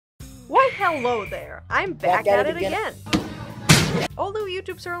hello there, I'm back at it again. Although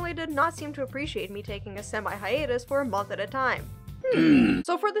YouTube certainly did not seem to appreciate me taking a semi-hiatus for a month at a time.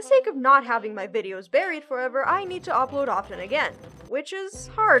 So for the sake of not having my videos buried forever, I need to upload often again. Which is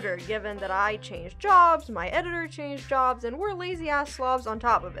harder given that I changed jobs, my editor changed jobs, and we're lazy-ass slobs on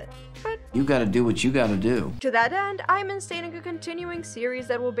top of it. But you gotta do what you gotta do. To that end, I'm instating a continuing series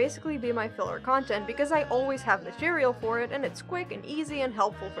that will basically be my filler content because I always have material for it and it's quick and easy and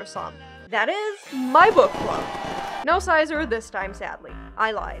helpful for some. That is, my book club. No sizer this time, sadly.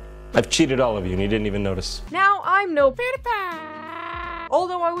 I lied. I've cheated all of you and you didn't even notice. Now, I'm no PewDiePie.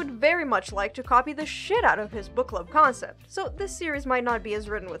 Although I would very much like to copy the shit out of his book club concept, so this series might not be as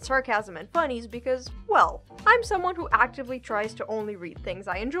written with sarcasm and funnies because, well, I'm someone who actively tries to only read things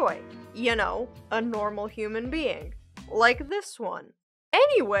I enjoy. You know, a normal human being. Like this one.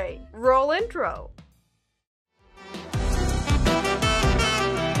 Anyway, roll intro.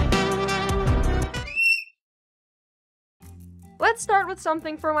 Let's start with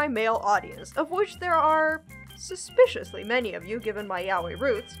something for my male audience, of which there are suspiciously many of you given my yaoi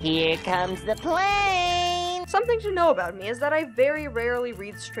roots. Here comes the plane! Something to know about me is that I very rarely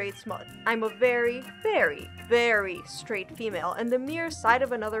read straight smut. I'm a very, very, very straight female, and the mere sight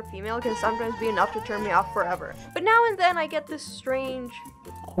of another female can sometimes be enough to turn me off forever. But now and then I get this strange,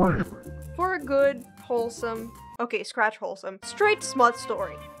 for a good, wholesome, okay, scratch wholesome, straight smut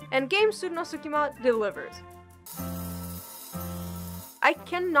story. And Game Suit no Sukima delivers. I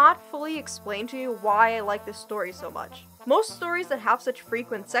cannot fully explain to you why I like this story so much. Most stories that have such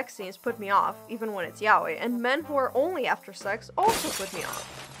frequent sex scenes put me off, even when it's yaoi, and men who are only after sex also put me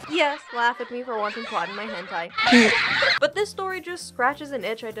off. Yes, laugh at me for wanting plot in my hentai. But this story just scratches an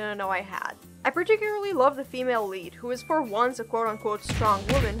itch I didn't know I had. I particularly love the female lead, who is for once a quote-unquote strong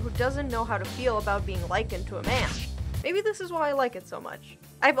woman who doesn't know how to feel about being likened to a man. Maybe this is why I like it so much.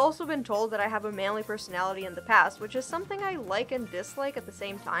 I've also been told that I have a manly personality in the past, which is something I like and dislike at the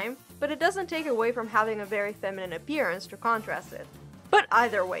same time, but it doesn't take away from having a very feminine appearance to contrast it. But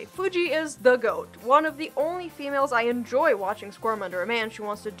either way, Fuji is the GOAT, one of the only females I enjoy watching squirm under a man she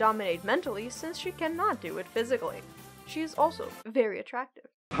wants to dominate mentally since she cannot do it physically. She is also very attractive.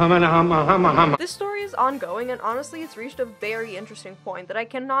 This story is ongoing and honestly it's reached a very interesting point that I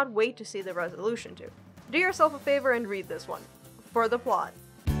cannot wait to see the resolution to. Do yourself a favor and read this one. For the plot.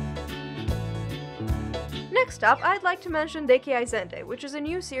 Next up, I'd like to mention Dekiai Zentei, which is a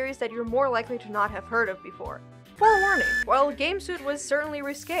new series that you're more likely to not have heard of before. Forewarning, while Game Suit was certainly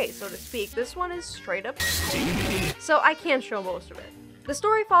risque, so to speak, this one is straight up so I can't show most of it. The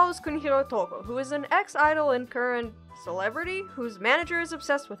story follows Kunihiro Toko, who is an ex-idol and current celebrity whose manager is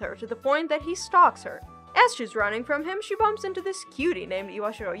obsessed with her to the point that he stalks her. As she's running from him, she bumps into this cutie named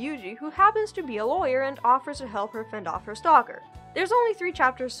Iwashiro Yuji, who happens to be a lawyer and offers to help her fend off her stalker. There's only 3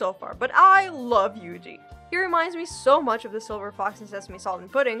 chapters so far, but I love Yuji. He reminds me so much of the Silver Fox and Sesame Salt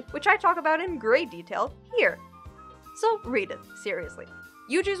and Pudding, which I talk about in great detail here. So read it, seriously.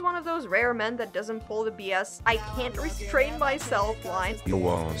 Yuji's one of those rare men that doesn't pull the BS "I can't restrain myself" line. You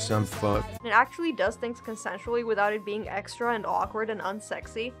want some fuck? And actually does things consensually without it being extra and awkward and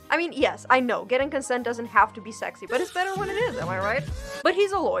unsexy. I mean, yes, I know, getting consent doesn't have to be sexy, but it's better when it is, am I right? But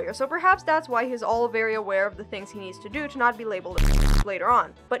he's a lawyer, so perhaps that's why he's all very aware of the things he needs to do to not be labeled later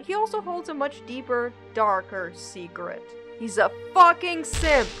on. But he also holds a much deeper, darker secret. He's a fucking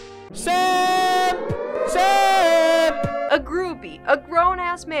simp! Simp! Simp! A groupie, a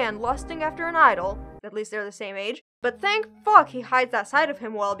grown-ass man lusting after an idol, at least they're the same age, but thank fuck he hides that side of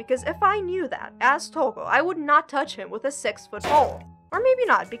him well, because if I knew that, as Toko, I would not touch him with a 6-foot pole. Or maybe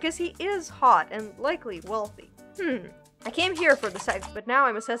not, because he is hot and likely wealthy. I came here for the sex, but now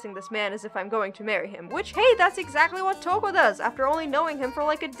I'm assessing this man as if I'm going to marry him, which, hey, that's exactly what Toko does after only knowing him for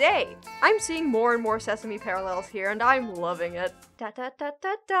like a day. I'm seeing more and more Sesame parallels here, and I'm loving it.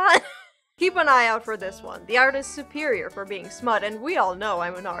 Ta-ta-ta-ta-ta. Keep an eye out for this one. The art is superior for being smut, and we all know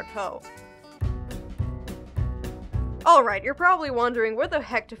I'm an art hoe. Alright, you're probably wondering where the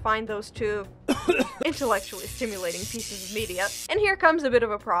heck to find those 2 intellectually stimulating pieces of media, and here comes a bit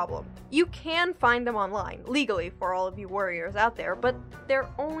of a problem. You can find them online, legally for all of you warriors out there, but they're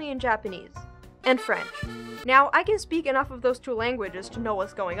only in Japanese. And French. Now, I can speak enough of those 2 languages to know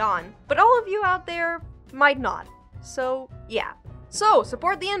what's going on, but all of you out there might not. So, yeah. So,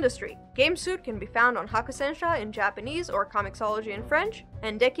 support the industry! Game Suit can be found on Hakusensha in Japanese or Comixology in French,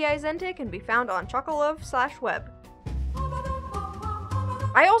 and Dekiai Zentei can be found on chocolove/web.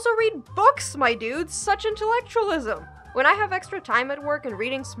 I also read books, my dudes! Such intellectualism! When I have extra time at work and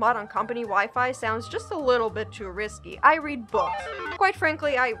reading smut on company Wi-Fi sounds just a little bit too risky, I read books. Quite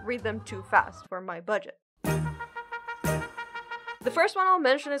frankly, I read them too fast for my budget. The first one I'll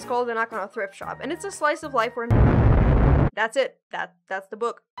mention is called the Nakano Thrift Shop, and it's a slice of life where... That's it. That's the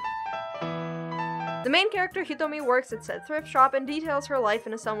book. The main character, Hitomi, works at said thrift shop and details her life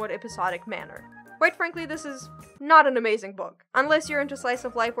in a somewhat episodic manner. Quite frankly, this is not an amazing book, unless you're into slice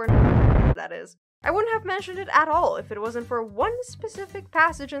of life where that is. I wouldn't have mentioned it at all if it wasn't for one specific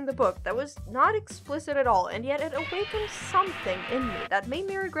passage in the book that was not explicit at all, and yet it awakened something in me that made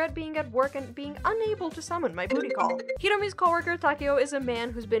me regret being at work and being unable to summon my booty call. Hitomi's coworker Takeo is a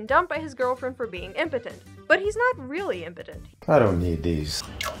man who's been dumped by his girlfriend for being impotent, but he's not really impotent. I don't need these.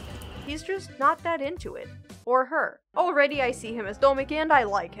 He's just not that into it. Or her. Already I see him as Domiki and I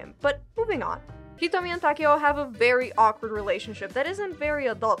like him, but moving on. Hitomi and Takeo have a very awkward relationship that isn't very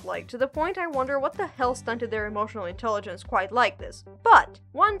adult-like, to the point I wonder what the hell stunted their emotional intelligence quite like this. But,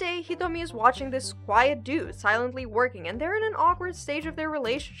 one day Hitomi is watching this quiet dude silently working, and they're in an awkward stage of their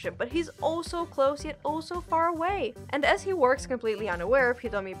relationship, but he's oh so close yet oh so far away. And as he works completely unaware of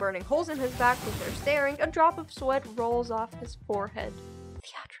Hitomi burning holes in his back with their staring, a drop of sweat rolls off his forehead.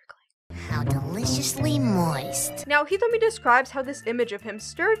 Theatrically. How deliciously moist. Now, Hitomi describes how this image of him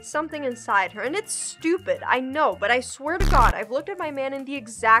stirred something inside her, and it's stupid, I know, but I swear to God, I've looked at my man in the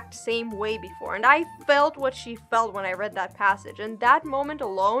exact same way before, and I felt what she felt when I read that passage, and that moment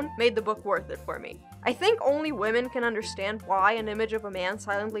alone made the book worth it for me. I think only women can understand why an image of a man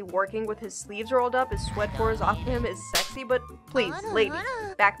silently working with his sleeves rolled up, his sweat pours off of him is sexy, but please, ladies,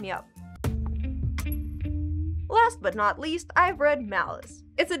 back me up. Last but not least, I've read Malice.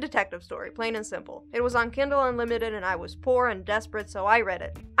 It's a detective story, plain and simple. It was on Kindle Unlimited and I was poor and desperate, so I read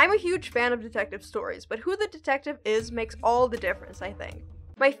it. I'm a huge fan of detective stories, but who the detective is makes all the difference, I think.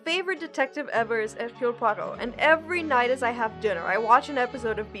 My favorite detective ever is Hercule Poirot, and every night as I have dinner, I watch an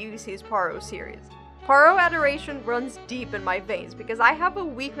episode of BBC's Poirot series. Poirot adoration runs deep in my veins because I have a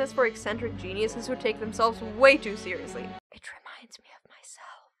weakness for eccentric geniuses who take themselves way too seriously. It reminds me of myself.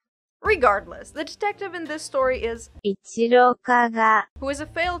 Regardless, the detective in this story is Ichiro-kaga, who is a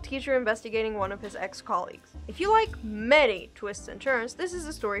failed teacher investigating one of his ex-colleagues. If you like many twists and turns, this is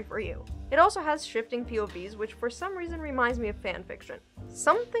a story for you. It also has shifting POVs, which for some reason reminds me of fanfiction.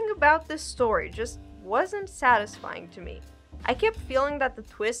 Something about this story just wasn't satisfying to me. I kept feeling that the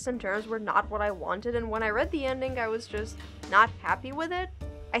twists and turns were not what I wanted, and when I read the ending, I was just not happy with it.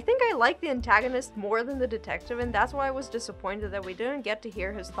 I think I like the antagonist more than the detective, and that's why I was disappointed that we didn't get to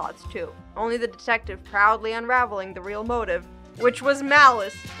hear his thoughts too. Only the detective proudly unraveling the real motive, which was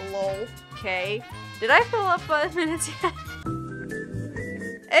malice. Lol. Okay. Did I fill up 5 minutes yet?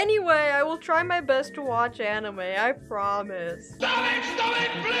 Anyway, I will try my best to watch anime, I promise. Stop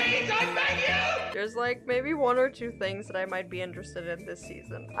it, please, I beg you! There's like maybe 1 or 2 things that I might be interested in this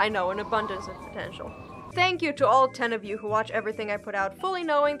season. I know, an abundance of potential. Thank you to all 10 of you who watch everything I put out, fully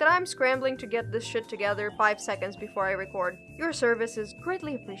knowing that I'm scrambling to get this shit together 5 seconds before I record. Your service is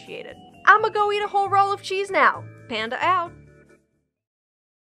greatly appreciated. I'ma go eat a whole roll of cheese now. Panda out.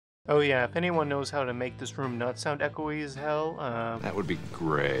 Oh yeah, if anyone knows how to make this room not sound echoey as hell, That would be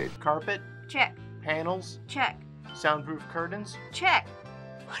great. carpet, Check. panels, Check. soundproof curtains. Check.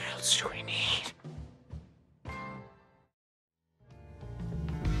 What else do we need?